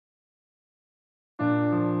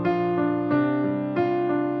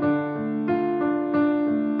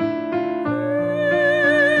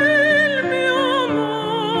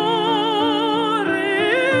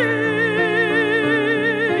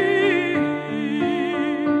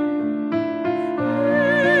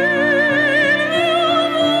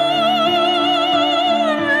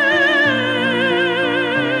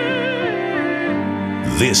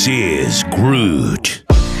This is Groot.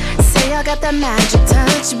 Say I got that magic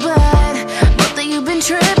touch, but both of you been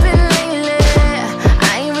tripping lately.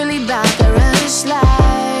 I ain't really about the rush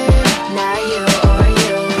life. Not you or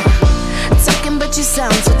you. Talking but you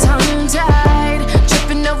sound so tongue-tied.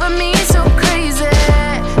 Tripping over me so crazy.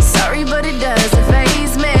 Sorry but it doesn't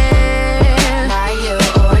faze me. Not you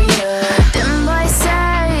or you. Them boys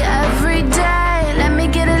say every day, let me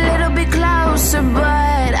get a little bit closer,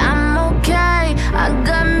 but I'm okay. I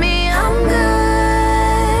got me, I'm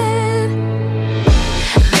good.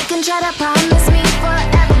 They can try to promise me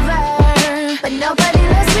forever, but nobody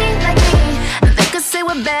loves me like me. They could say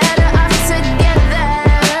we're better off together,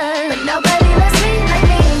 but nobody loves me like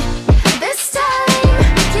me. This time,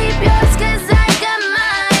 keep yours 'cause I got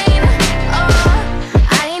mine. Oh,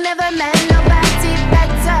 I ain't never met nobody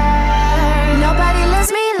better. Nobody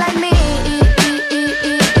loves me like me.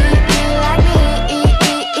 Like me.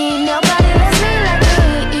 Nobody loves me like me.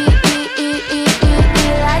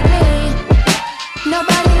 Like me.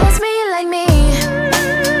 Nobody loves me like me.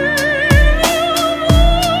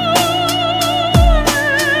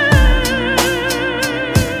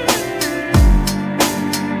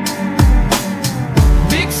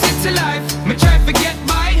 Big city life, me try to get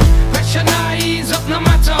by. Pressure not ease up no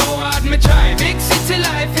matter how hard me try. Big city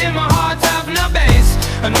life, in my heart have no base.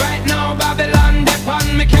 And right now Babylon dep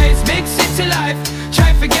on me case. Big city life,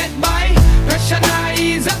 try to get by. Pressure not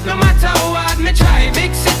ease up no matter how hard me try.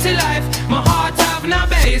 Big city life, my heart have no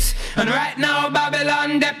base. And right now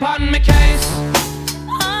Babylon dep on me case.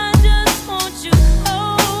 I just want you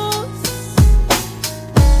close,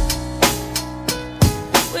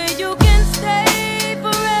 where you can stay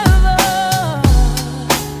forever.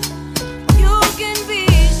 You can be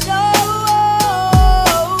sure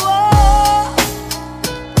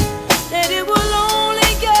that it will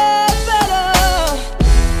only get better.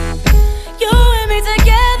 You and me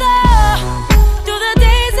together through the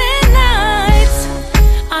days and nights.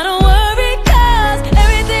 I don't worry 'cause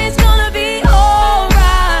everything's gonna be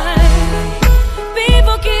alright.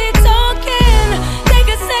 People keep talking, they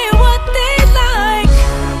can say what they like,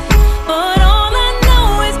 but all I know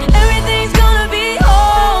is everything's gonna be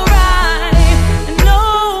alright. And no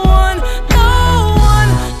one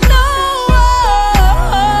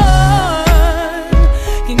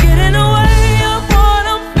can get in the way of what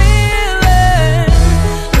I'm feeling.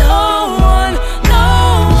 No one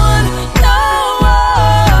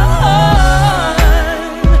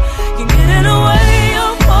can get in the way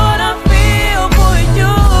of what I feel for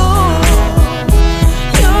you.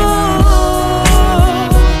 You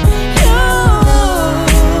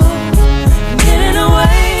can get in the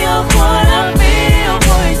way of what I feel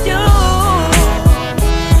for you.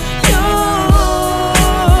 You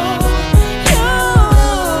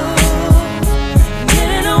get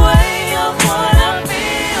in the way of what I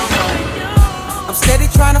feel for you. I'm steady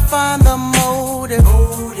trying to find the motive.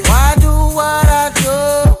 Why do what I do?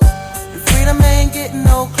 And freedom ain't getting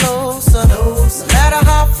no closer. No matter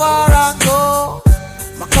how far I go,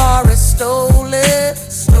 my car is stolen.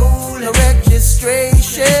 No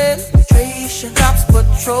registration. Cops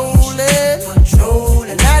patrolling.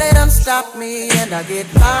 And now they done stop me and I get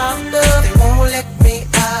locked up. They won't let me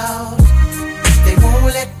out. They won't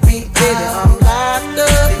let me out. Baby, I'm locked up.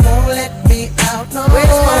 They won't let me out. No.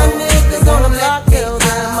 Where's my niggas on the block? Tell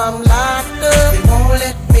them I'm locked up. They won't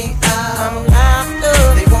let me out. I'm locked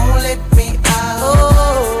up. They won't let me out. Oh,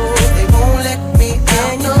 they won't let me out.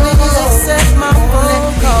 And you niggas accept my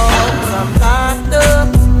phone calls. I'm locked up.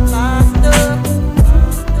 Locked up.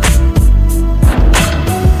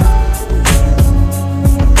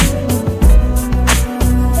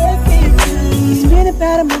 It's been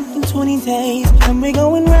about a month and 20 days, and we're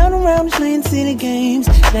going round and round playing silly games.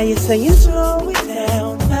 Now you're saying slow it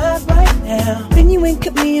down, not right now. Then you wink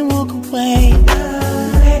at me and walk away.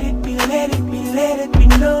 Let it be, let it be, let it be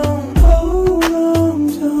known.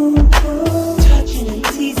 Touching and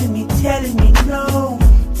teasing me, telling me no.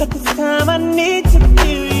 But this time I need to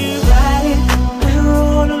feel you. Ride it, we're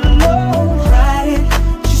all alone. Ride it,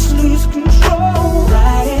 just lose control.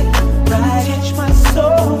 Ride it, touch my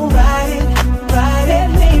soul. Ride it, let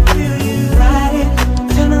me feel you. Ride it,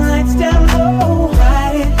 turn the lights down low.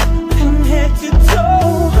 Ride it, from head to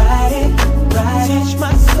toe. Ride it, touch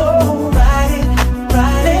my soul. Ride it,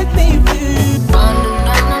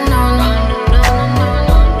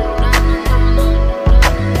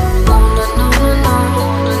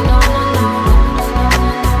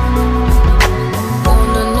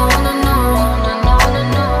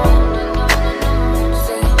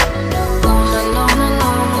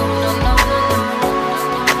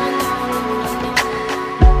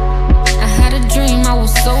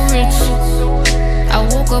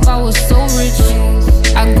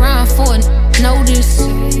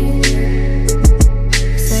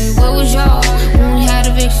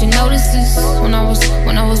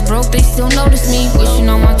 they still notice me. Wishing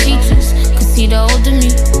on my teachers could see the older me.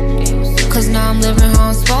 Cause now I'm living how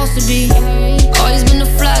I'm supposed to be. Always been the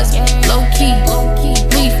flies, low key.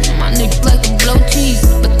 Beef, my niggas like to blow cheese.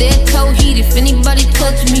 But they're toe heat if anybody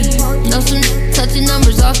touch me. Know some touching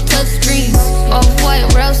numbers off touch screens.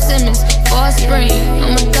 Off-white, Ralph Simmons, fall spring.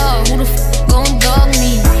 I'm a dog, who the f gon' dog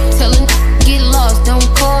me? Tellin' get lost, don't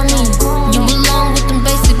call me. You belong with them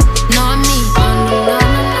basic, not me.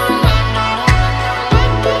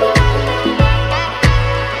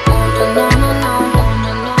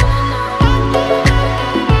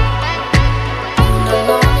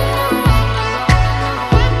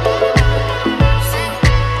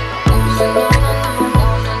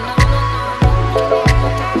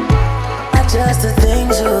 Just the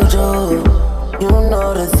things you do, you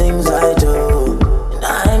know the things I do, and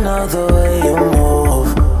I know the way you move.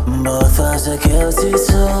 Both us are guilty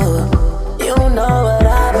too. You know what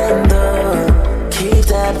I've been through. Keep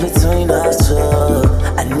that between us two.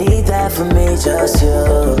 I need that for me, just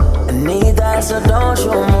you. I need that, so don't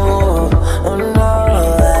you move. Oh no,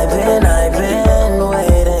 I've been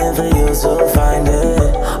waiting for you to find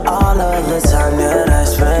it. All of the time that I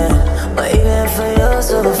spent waiting for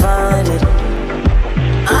you to find it.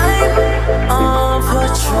 I'm on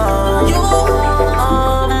patrol. You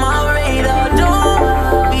on my radar.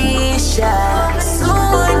 Don't be shy.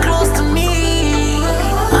 Someone close to me.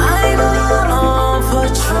 I'm on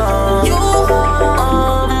patrol. You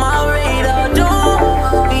on my radar.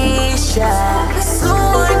 Don't be shy.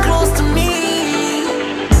 Someone close to me.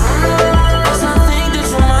 'Cause I think that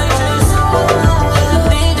you might just. I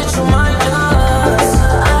think that you might just.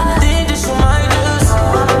 I think that you might just.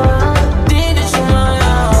 Think that you might.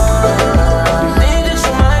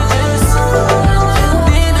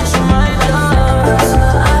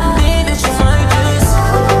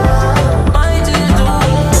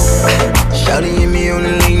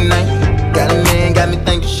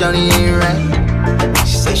 Shawty ain't right.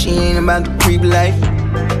 She say she ain't about the creep life,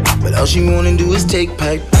 but all she wanna do is take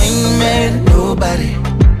pipe. I ain't mad at nobody,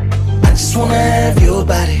 I just wanna have your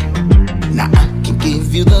body. Now I can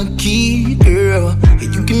give you the key, girl,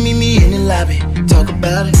 and you can meet me in the lobby. Talk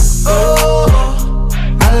about it. Oh,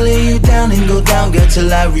 I'll lay you down and go down, girl,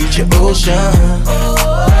 till I reach your ocean.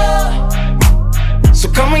 So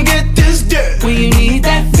come and get this dirt. When you need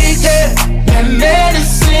that fix, that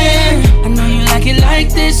medicine. I know you like it like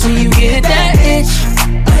this when you get that itch.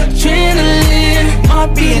 Adrenaline,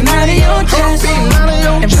 heart beating out of your chest.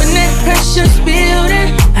 And when that pressure's building,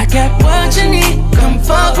 I got what you need. Come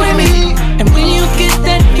fuck with me. And when you get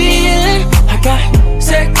that feeling, I got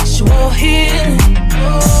sexual healing.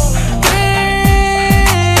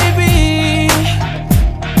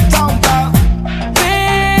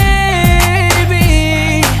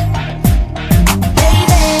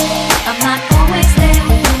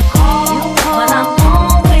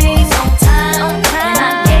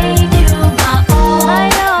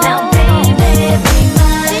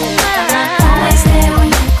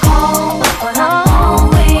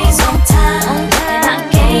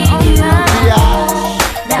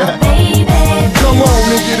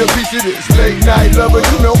 Late night lover,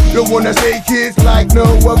 you know, the one that say kids like no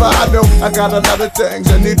other. I know I got a lot of things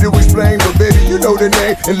I need to explain, but baby, you know the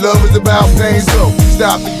name, and love is about pain. So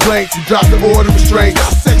stop the complaints and drop the order of restraint.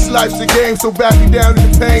 Sex life's a game, so back me down in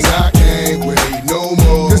the pain. I can't wait no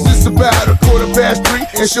more. This is about 3:15,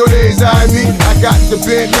 and sure days I me. I got the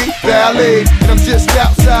Bentley Ballet, and I'm just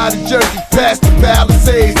outside of Jersey, past the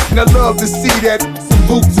Palisades, and I love to see that.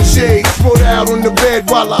 Boots and shades, spread out on the bed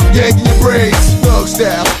while I'm yanking your braids. Thug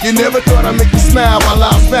style, you never thought I'd make you smile while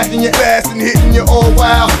I'm smacking your ass and hitting you all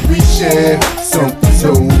wild. We share something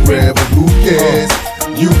so rare, but who cares?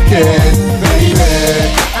 You can, baby.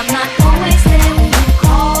 I'm not always there when you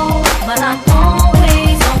call, but I'm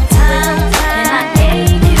always on time. And I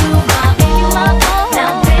gave you my all.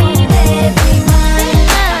 Now baby, be mine.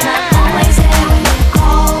 I'm not always there when you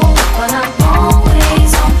call, but I'm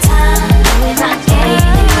always on time. And I gave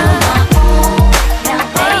you my all. Now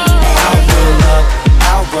baby,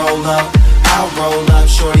 I'll roll up, I'll roll up,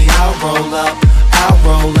 shorty, I'll roll up, I'll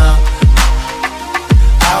roll up,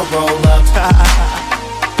 I'll roll up.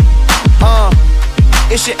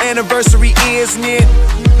 It's your anniversary, isn't it?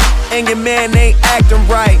 And your man ain't acting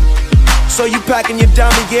right. So you packing your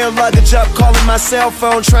dummy gear luggage up, calling my cell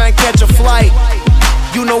phone, trying to catch a flight.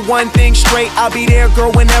 You know one thing straight, I'll be there,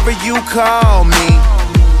 girl, whenever you call me.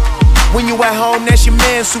 When you at home, that's your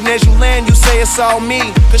man. Soon as you land, you say it's all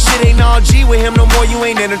me. Cause shit ain't all G with him no more, you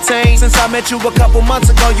ain't entertained. Since I met you a couple months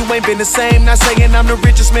ago, you ain't been the same. Not saying I'm the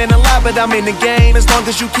richest man alive, but I'm in the game. As long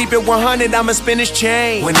as you keep it 100, I'ma spin his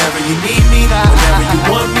chain. Whenever you need me, whenever you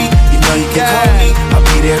want me, you know know you can call me, I'll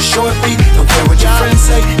be there shortly. Don't care what your friends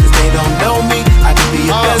say, cause they don't know me. I can be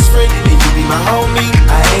your best friend, and you be my homie.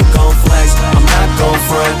 I ain't gon' flex, I'm not gon'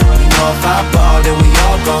 front. You know if I ball, then we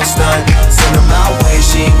all gon' stunt. Send her my way,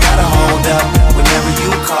 she ain't gotta hold up. Whenever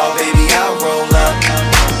you call, baby, I'll roll up.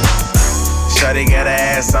 Shawty got her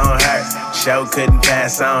ass on her, show couldn't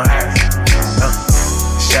pass on her.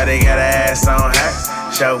 Shawty got her ass on her,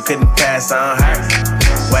 show couldn't pass on her.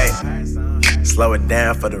 Wait, slow it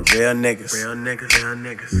down for the real niggas. Real niggas, real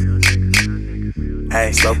niggas.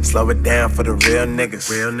 Hey, slow it down for the real niggas.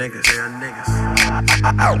 Real niggas, real niggas.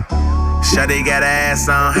 Shawty got her ass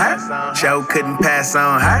on her, show couldn't pass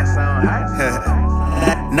on her.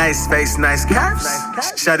 Nice face, nice curves.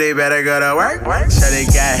 Shawty better go to work. Shawty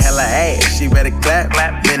got hella ass, she better clap.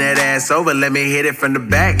 Bend that ass over, let me hit it from the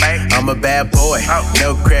back. I'm a bad boy,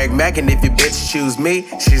 no Craig Mack, and if your bitch choose me,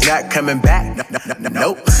 she's not coming back.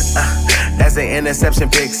 Nope. That's an interception,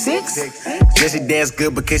 pick 6. Yeah, she dance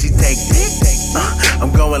good because she take dick.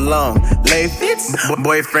 I'm going long, lay fits.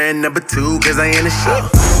 Boyfriend number 2, cause I ain't a shit.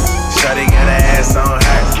 Shawty got her ass on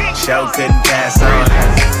her, show couldn't pass on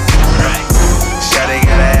her. Shawty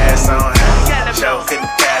got her ass on her, show couldn't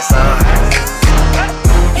pass on her.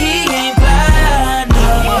 He ain't fly,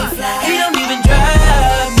 no. He don't even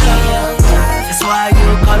drive, no. That's why you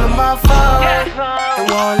call him my phone and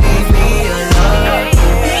won't leave me alone.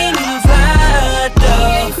 He ain't even fly, no.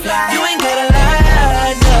 You ain't gotta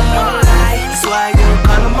lie, no. That's why you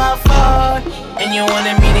call him my phone and you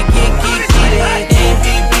wanted me to get it.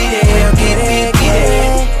 Get it.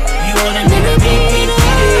 You wanted me to beat it.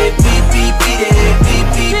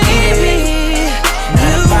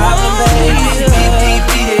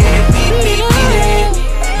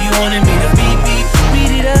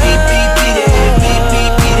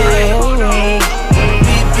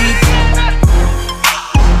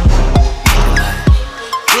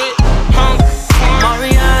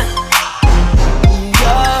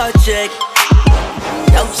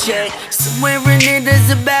 Somewhere in it, there's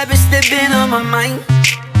a bad bitch that been on my mind.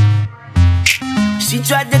 She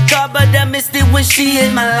tried to call, but I missed it when she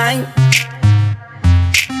hit my line.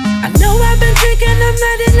 I know I've been drinking, I'm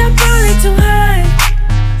not and I'm probably too high.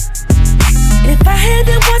 If I hit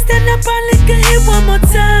it once, then I probably could hit one more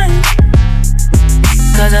time.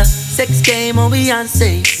 Cause a sex game on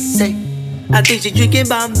Beyonce. Say, I think she drinking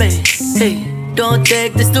Bombay. Hey, don't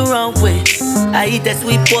take this the wrong way. I eat that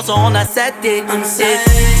sweet pasta on a Saturday. I'm sick.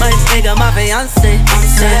 My nigga, my fiance. I'm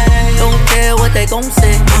sick. Don't care what they gon'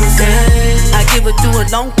 say. I'm sick. I give it to a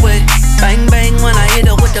long way. Bang bang when I hit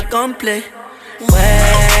her with the gunplay.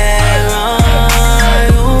 Where are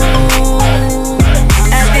you?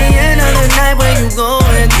 At the end of the night, where you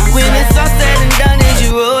going? When it's all said and done, is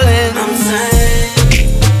you rolling? I'm sad.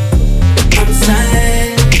 I'm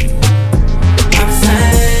sad. I'm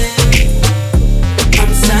sad.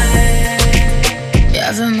 I'm sad. Yeah,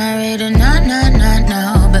 I've been married and no.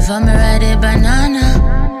 Before me ride it banana.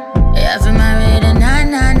 Yeah, I've been married and no.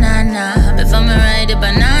 Before me ride it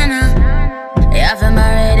banana. Yeah, I've been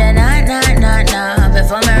married and no.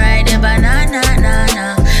 Before me ride it banana.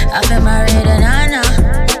 I've been married and no.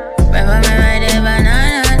 Before me ride it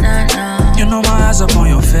banana. You know my eyes up on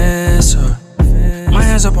your face, my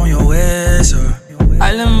hands up on your waist,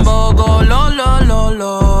 I limbo go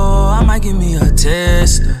low. I might give me a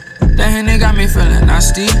taste. That Henny got me feeling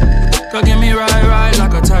nasty. Girl, give me ride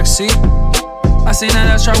like a taxi. I seen that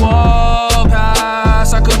let's try walk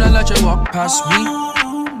past. I couldn't let you walk past me.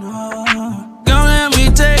 Girl, let me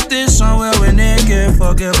take this somewhere we naked.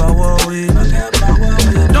 Forget about what we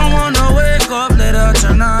don't wanna wake up later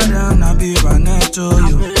tonight and not be right next to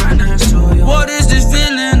you. What is this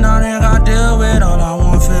feeling? I think I deal with. All I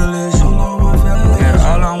want feel is you. Yeah,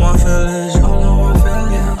 all I want feel is you.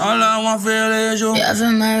 All I want feel is you. Yeah, I've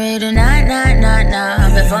been married and no.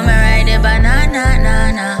 Before me ride it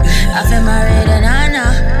banana. I've been married and no.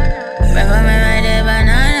 Before me ride it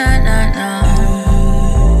banana.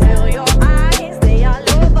 Feel your eyes, they all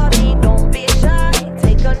over me. Don't be shy,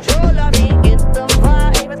 take control of me. Get the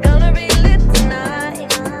vibe, it's gonna be lit tonight.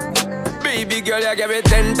 Baby girl, you give me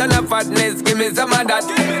 10 ton of fatness. Give me some of that.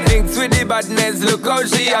 Mix with the badness, look how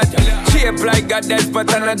she at. Shape like goddess,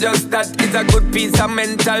 but I'm not just that. It's a good piece of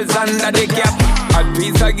mentals under the cap. A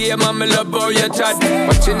piece of game, I'm love how you chat.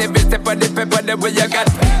 Watching every step of the paper, the way you got.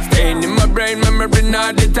 Staying in my brain, memory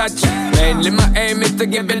not detached. Mainly my aim is to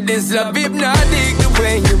give it this love. If not, dig the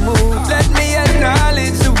way you move. Let me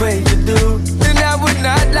acknowledge the way you do. Then I would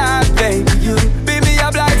not lie, baby. You beat me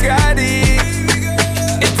up like Scotty.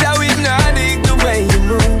 It's how hypnotic the way you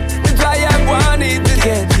move. That's why I wanted to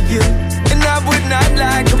get to you. And I would not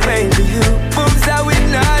like a baby. You moves how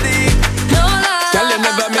hypnotic. No lie. Girl, you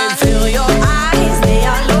never meant to.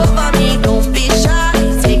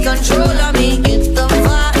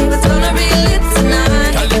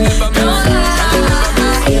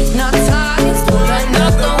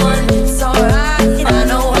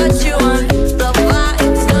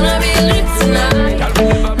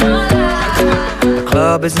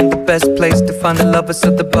 best place to find a lover, so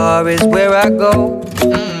the bar is where I go.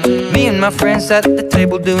 Me and my friends at the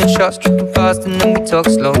table doing shots, tripping fast, and then we talk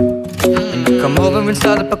slow. And you come over and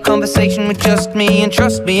start up a conversation with just me, and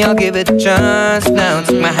trust me, I'll give it a chance. Now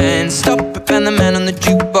take my hand, stop it, and the man on the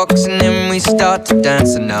jukebox, and then we start to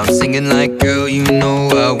dance. And now I'm singing like, girl, you know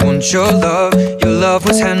I want your love. Your love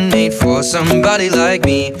was handmade for somebody like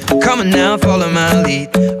me. Come on now, follow my lead.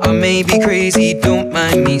 I may be crazy, don't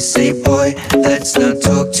mind me. Say, boy, let's not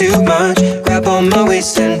talk too much. Grab on my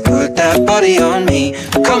waist and put that body on me.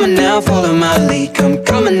 Come on now, follow my lead.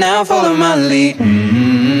 Come on now, follow my lead.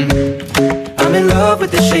 I'm in love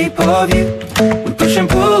with the shape of you. We push and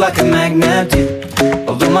pull like a magnet do.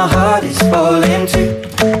 Although my heart is falling too.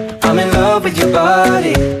 I'm in love with your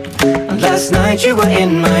body. And last night you were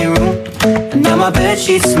in my room, and now my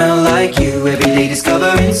bedsheets smell like you. Every day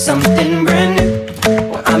discovering something brand new.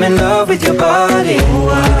 Well, I'm in love with your body.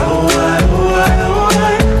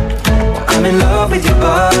 I'm in love with your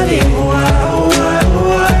body.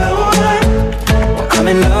 I'm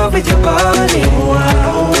in love with your body.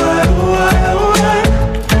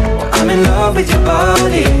 I'm in love with your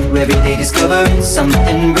body. Every day discovering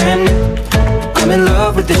something brand new. I'm in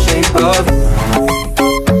love with the shape of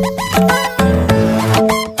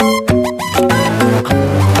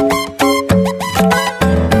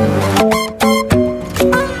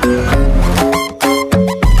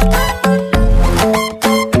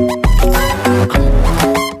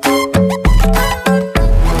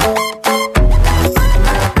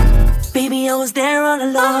Baby, I was there all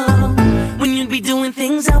along. When you'd be doing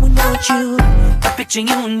things I would want you. I picture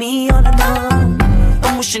you and me all along.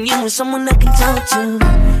 I'm wishing you were someone I can talk to.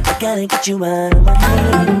 I gotta get you out of my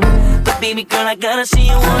head. But baby girl, I gotta see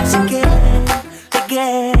you once again.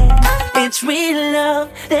 Again. It's real love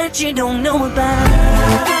that you don't know about.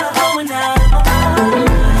 Girl, I'm going out of my mind.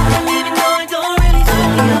 And even though I don't really know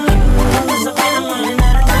you, 'cause I've been running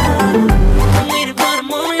out of time. I'm waiting for the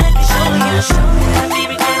moment I can show you.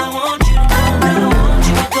 Baby girl, I want you to know that I want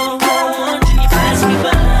you to go where I want you. You pass me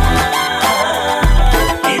by.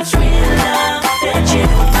 It's real love that you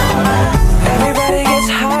don't know about. Everybody gets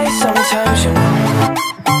high sometimes, you know.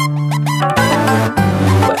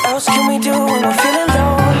 What else can we do when we're feeling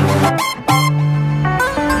low?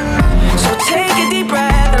 So take a deep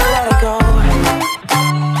breath and let it go.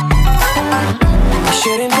 You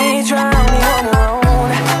shouldn't be drowning on your own.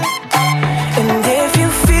 And if you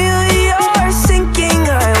feel you're sinking,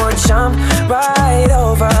 I will jump right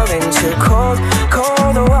over into cold,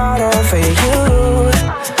 cold water for you.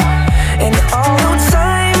 And although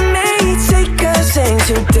time may take us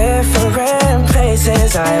into different places,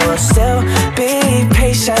 I will still be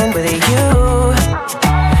patient with you.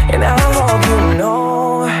 And I hope you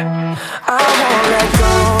know I won't let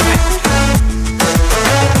go.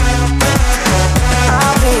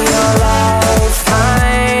 I'll be your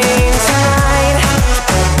lifeline tonight.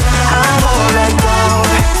 I won't let go.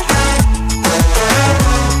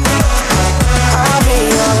 I'll be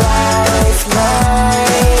your lifeline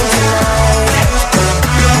tonight.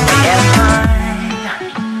 Yeah,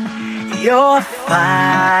 you're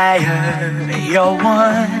fire, you're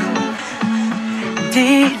one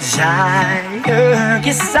desire.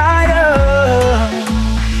 Yes, I know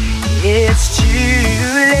it's too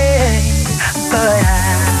late, but I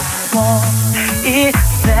want it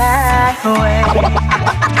that way.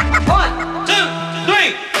 1, 2, 3,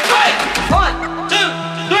 fight! 1, 2,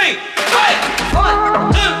 3, fight! 1,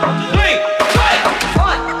 2, 3, fight!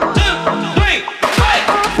 1, 2, 3, fight!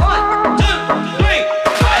 1, 2, 3,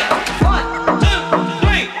 fight! 1, 2,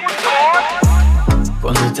 3, fight!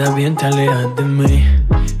 Cuando estás bien te alejas de mí.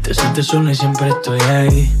 Te sientes sola y siempre estoy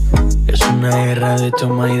ahí. Es una guerra de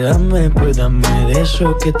toma y dame, pues dame de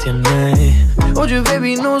eso que tienes. Oye,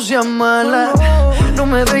 baby, no seas mala. No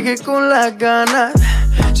me dejes con las ganas.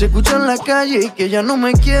 Se escucha en la calle y que ya no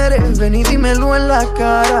me quieres. Ven y dímelo en la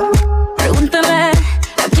cara. Pregúntale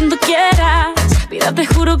a quien tú quieras. Mira, te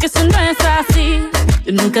juro que eso no es así.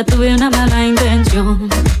 Yo nunca tuve una mala intención.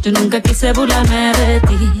 Yo nunca quise burlarme de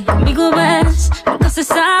ti. Conmigo ves, nunca se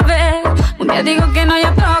sabe. Un día digo que no, y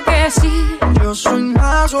otro que sí. Yo soy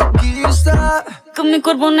masoquista. Con mi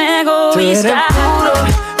cuerpo un Tú eres egoísta. puro,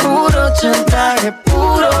 puro chantaje.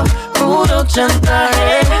 Puro, puro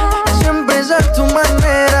chantaje. Siempre es a tu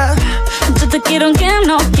manera. Yo te quiero aunque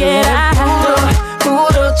no quieras. Puro,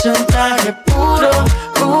 puro chantaje. Puro,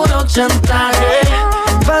 puro chantaje.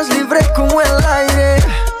 Vas libre como el aire.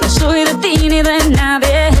 No soy de ti ni de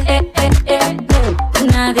nadie.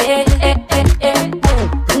 Nadie.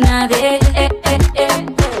 Nadie.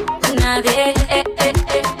 Nadie.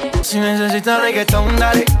 Si necesitas reggaetón,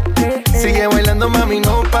 dale. Sigue bailando, mami,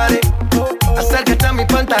 no pare. Acércate a mi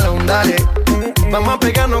pantalón, dale. Vamos a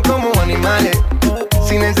pegarnos como animales.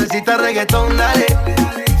 Si necesitas reggaetón, dale.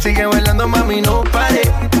 Sigue bailando, mami, no pare.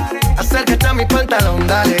 Acércate a mi pantalón,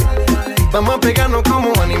 dale. Vamos a pegarnos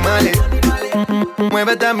como animales.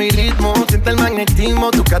 Muévete a mi ritmo, siente el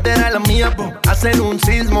magnetismo. Tu cadera es la mía, hacer un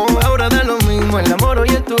sismo. Ahora da lo mismo, el amor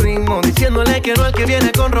y el turismo. Diciéndole que no al que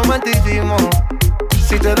viene con romanticismo.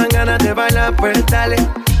 Si te dan ganas de bailar, pues dale.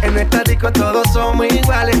 En esta disco todos somos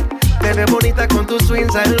iguales. Te ves bonita con tu swing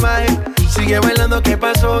salvaje. Sigue bailando, ¿qué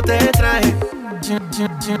pasó? Te traje.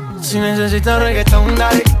 Si necesitas reggaetón,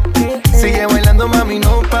 dale. Sigue bailando, mami,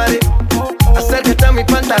 no pare. Acércate a mi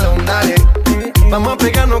pantalón, dale. Vamos a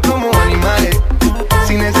pegarnos como animales.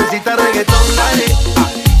 Si necesitas reggaetón, dale.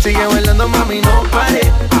 Sigue bailando, mami, no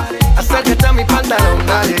pare. Acércate a mi pantalón,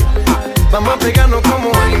 dale. Vamos a pegarnos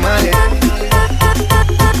como animales.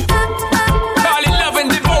 Call it love and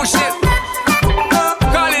devotion.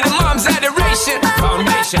 Call it a mom's adoration.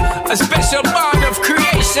 Foundation, a special bond of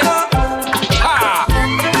creation.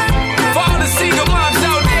 For all the single moms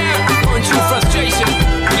out there going through frustration.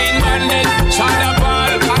 Clean bandit, China ball,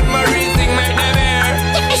 and Marie thing make them air.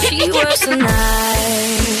 She works the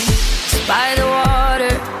night by the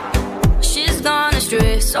water. She's gone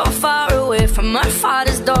astray, so far away from her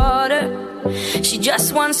father's daughter. She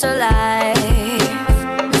just wants a life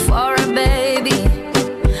for a baby.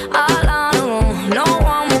 All on her own, no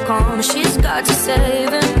one will come. She's got to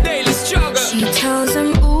save him. Daily struggle. She tells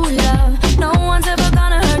him, ooh, love, no one's ever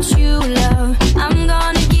gonna hurt you, love. I'm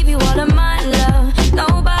gonna give you all of my love.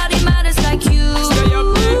 Nobody matters like you. Stay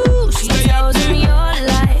up there. She tells him your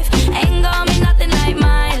life ain't gonna be nothing like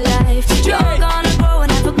my life. You're gonna grow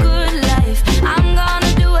and have a good life. I'm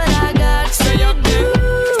gonna do what I got to Stay up there.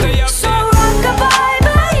 Stay up So there. rock-a-bye,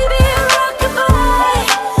 baby, rock-a-bye.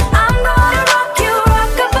 I'm gonna rock you,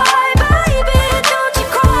 rock-a-bye, baby, don't you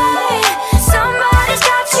cry. Somebody's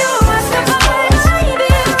got you, rock-a-bye,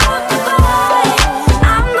 baby, rock-a-bye.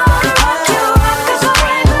 I'm gonna rock you,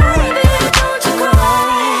 rock-a-bye, baby, don't you cry.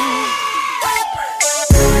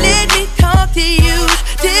 Let me talk to you,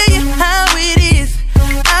 tell you how it is.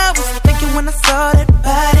 I was thinking when I saw that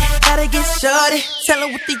body, gotta get shorty. Tell her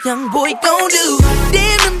what the young boy gon' do.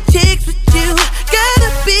 Damn them chicks with you, gotta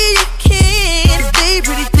be a kin. Stay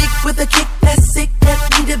pretty thick with a kick that's sick, that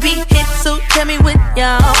need to be hit. So tell me what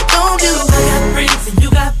y'all gon' do. I got friends and you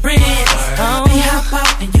got friends. They hop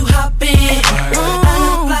out and you hop in. I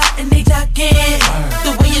look fly and they jockin'.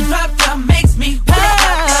 The way you drop makes me wanna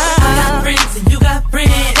pop. I got friends and you got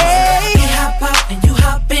friends. They hop out and you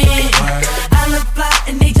hop in. I look fly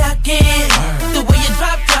and they jockin'. The way you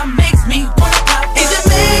drop makes me wanna pop. Is a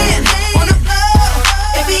man on the floor?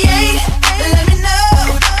 If he ain't, then let me know.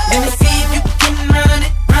 Let me see if you can run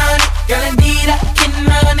it, run it. Girl, indeed I can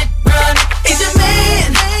run it, run it. Is a man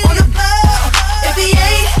on the floor? If he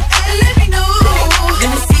ain't, then let me know. Let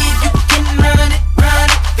me see if you can run it, run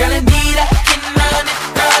it. Girl, indeed I can run it,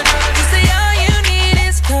 run it. You say all you need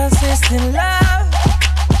is consistent love.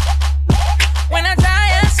 When I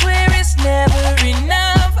die, I swear it's never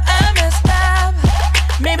enough. I messed up.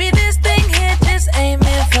 Maybe this thing here just ain't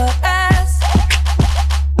meant for us.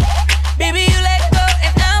 Baby, you let go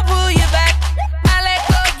and I'll pull you back. I let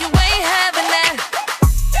go, you ain't having that.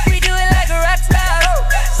 We do it like a rock star.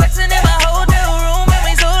 Sexing in my hotel room and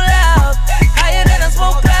we so loud. Higher than a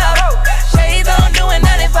smoke cloud. Shades on, doing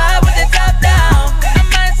 95 with the top down. I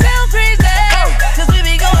might sound crazy, cause we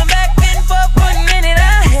be going back and forth for a minute.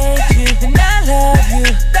 I hate you and I love you.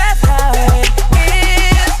 That's how it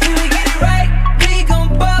is. Till we get it right, we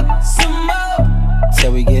gon' pop some more.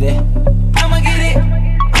 Till we get it, I'ma get it.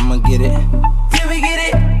 I'ma get it. Till we get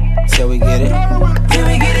it, Till we get it, till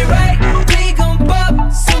we get it right, we gon'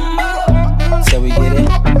 pop some more. till we get it,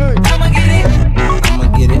 I'ma get it, I'ma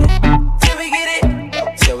get it. till we get it.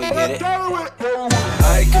 Till we get it.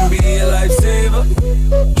 I can be a lifesaver.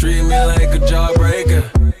 Treat me like a jawbreaker.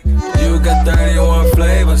 You got 31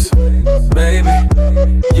 flavors, baby.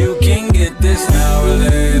 You can get this now or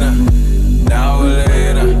later. Now or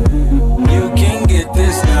later. You can get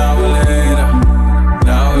this now or later.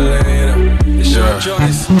 Now or later. It's your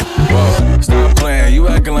choice. Whoa, stop playing. You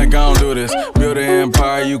acting like I don't do this. Build an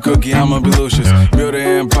empire, you cookie, I'ma be Lucius. Build an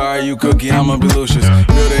empire, you cookie, I'ma be Lucius.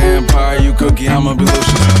 Build an empire, you cookie, I'ma be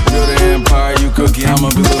Lucius. Build an empire, you cookie, I'ma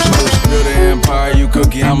be Lucius. Build an empire, you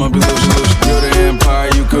cookie, I'ma be Lucius. Build an empire,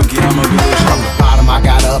 you cookie, I'ma be Lucius. From the bottom, I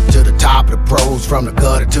got up to the top of the pros. From the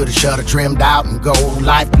gutter to the shutter, trimmed out in gold.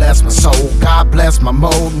 Life bless my soul, God bless my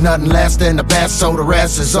mode. Nothing less than the best, so the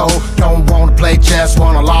rest is old. Don't wanna play chess,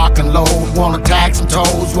 wanna lock and load. Wanna tag some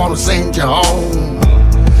toes, wanna send you home.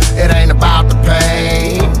 It ain't about the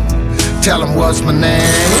pain. Tell them what's my name.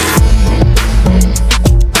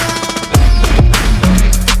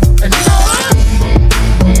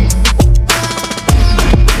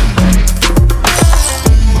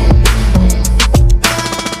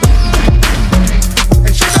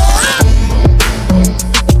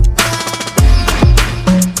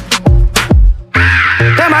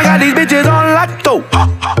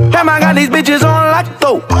 Damn, I got these bitches on lock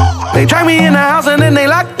though. They drag me in the house and then they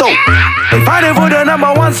lock though. They fighting for the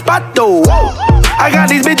 #1 spot though. I got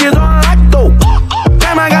these bitches on lock though.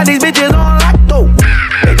 Damn, I got these bitches on lock though.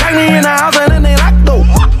 They drag me in the house and then they lock though.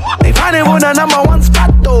 They fighting for the #1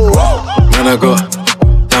 spot though. Man, I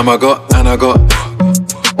got, damn, I got, and I got.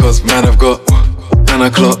 Cause man, I've got, and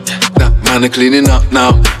I clock. That man are cleaning up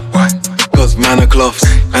now. Cause man are cloths,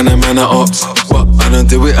 and the man are ops. But I don't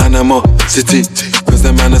do it animosity. Cause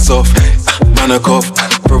the man are soft, man are cough.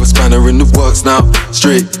 Throw a spanner in the works now.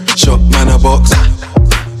 Straight shot, man a box.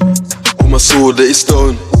 All my sword that is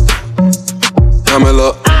stone. Hammer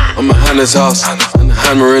lock, on my Hannah's house. And the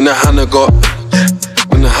hammer in the hand I got.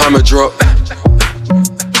 When the hammer drop,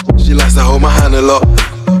 she likes to hold my hand a lot.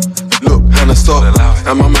 Look, Hannah stop.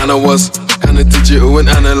 And my manner was kinda digital and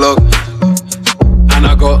analog. And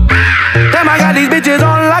I got, damn, I got these bitches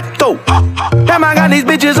on lock though. Damn, I got these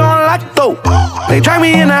bitches on lock though. They drag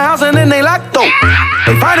me in the house and then they lock though.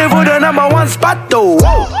 They fighting for the #1 spot though.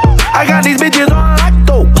 I got these bitches on lock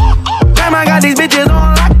though. Damn, I got these bitches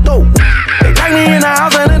on lock though. They drag me in the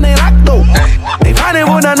house and then they lock though. They fighting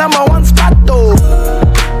for the #1 spot though.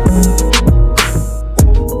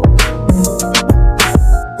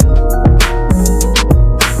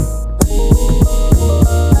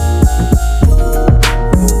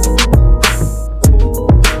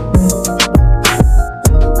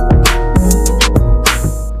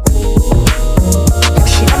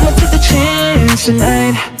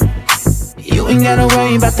 Tonight, you ain't gotta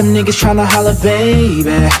worry about them niggas tryna holler,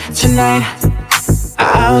 baby. Tonight,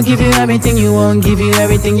 I'll give you everything you want, give you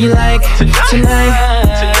everything you like. Tonight,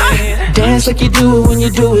 dance like you do it when you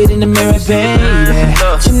do it in the mirror, baby.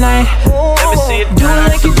 Tonight, do it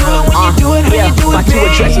like you do it when you do it, how you do it, baby. My 2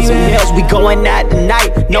 addresses and nails, we going out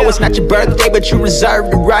tonight. No, it's not your birthday, but you reserve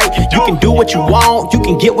the right. You can do what you want, you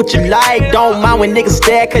can get what you like. Don't mind when niggas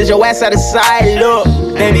stare, cause your ass out of sight. Look,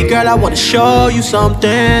 baby girl, I wanna show you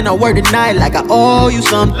something. I work tonight like I owe you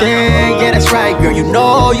something. Yeah, that's right, girl, you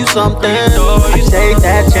know you something. I take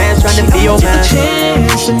that chance, tryna be your man.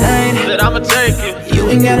 Chance tonight, that I'ma take it. You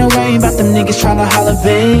ain't gotta worry about them niggas tryna holler,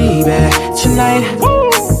 baby. Tonight,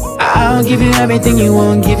 I'll give you everything you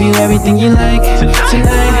want, give you everything you like.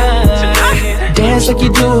 Tonight, dance like you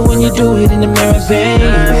do it when you do it in the mirror, baby.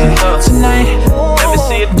 Tonight,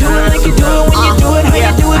 do it like you do it when you do it, how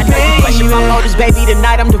you do it, baby. My motives, baby,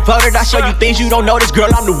 tonight I'm devoted. I show you things you don't notice, girl,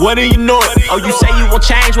 I'm the one and you know it. Oh, you say you won't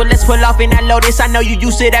change, well, let's pull off in that Lotus. I know you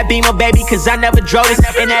used to that Beamer, baby, cause I never drove this.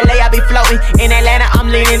 In LA, I be floating, in Atlanta, I'm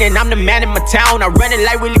leaning, and I'm the man in my town, I run it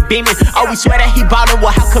like Willie Beeman. Oh, we swear that he ballin',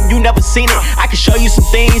 well, how come you never seen it? I can show you some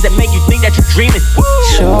things that make you think that you're dreaming.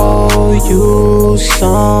 Show you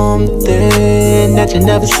something that you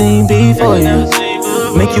never seen before, yeah.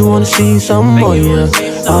 Make you wanna see some more, yeah.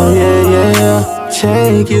 Oh, yeah, yeah, yeah.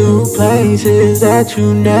 Take you places that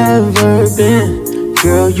you never been.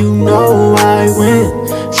 Girl, you know I win.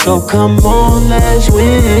 So come on, let's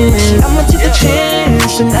win. I'ma take a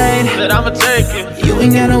chance tonight. That I'ma take it. You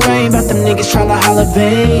ain't gotta worry about them niggas tryna holler,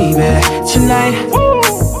 baby. Tonight,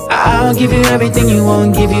 I'll give you everything you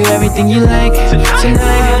want, give you everything you like.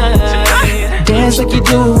 Tonight, dance like you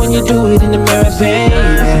do it when you do it in the mirror, baby.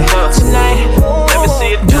 Tonight,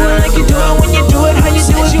 do it like you do it when you do it, how you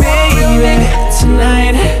do it, baby.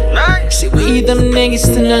 Tonight, see, we them niggas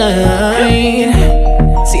tonight.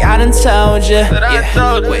 See, I done told ya,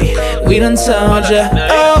 yeah, wait, we done told ya.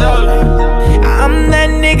 Oh, I'm that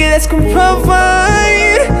nigga that's gon'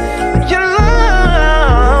 provide your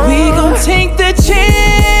love. We gon' take the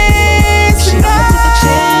chance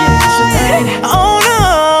tonight. Oh no,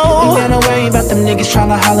 we ain't gotta worry about them niggas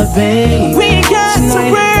tryna holler, babe. We ain't got to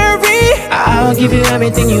worry. I'll give you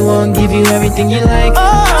everything you want, give you everything you like.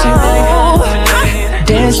 Tonight,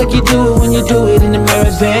 dance like you do it when you do it in the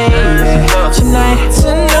mirror, baby. Tonight,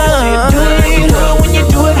 do it like you do it when you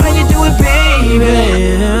do it, how you do it, baby.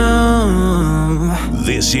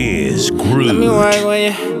 This is Groot. Let me work with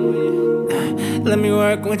you. Let me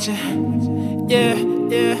work with you. Yeah,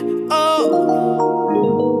 yeah. Oh.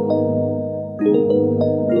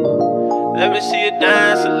 Let me see you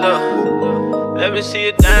dance a little. Let me see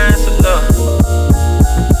you dance a little.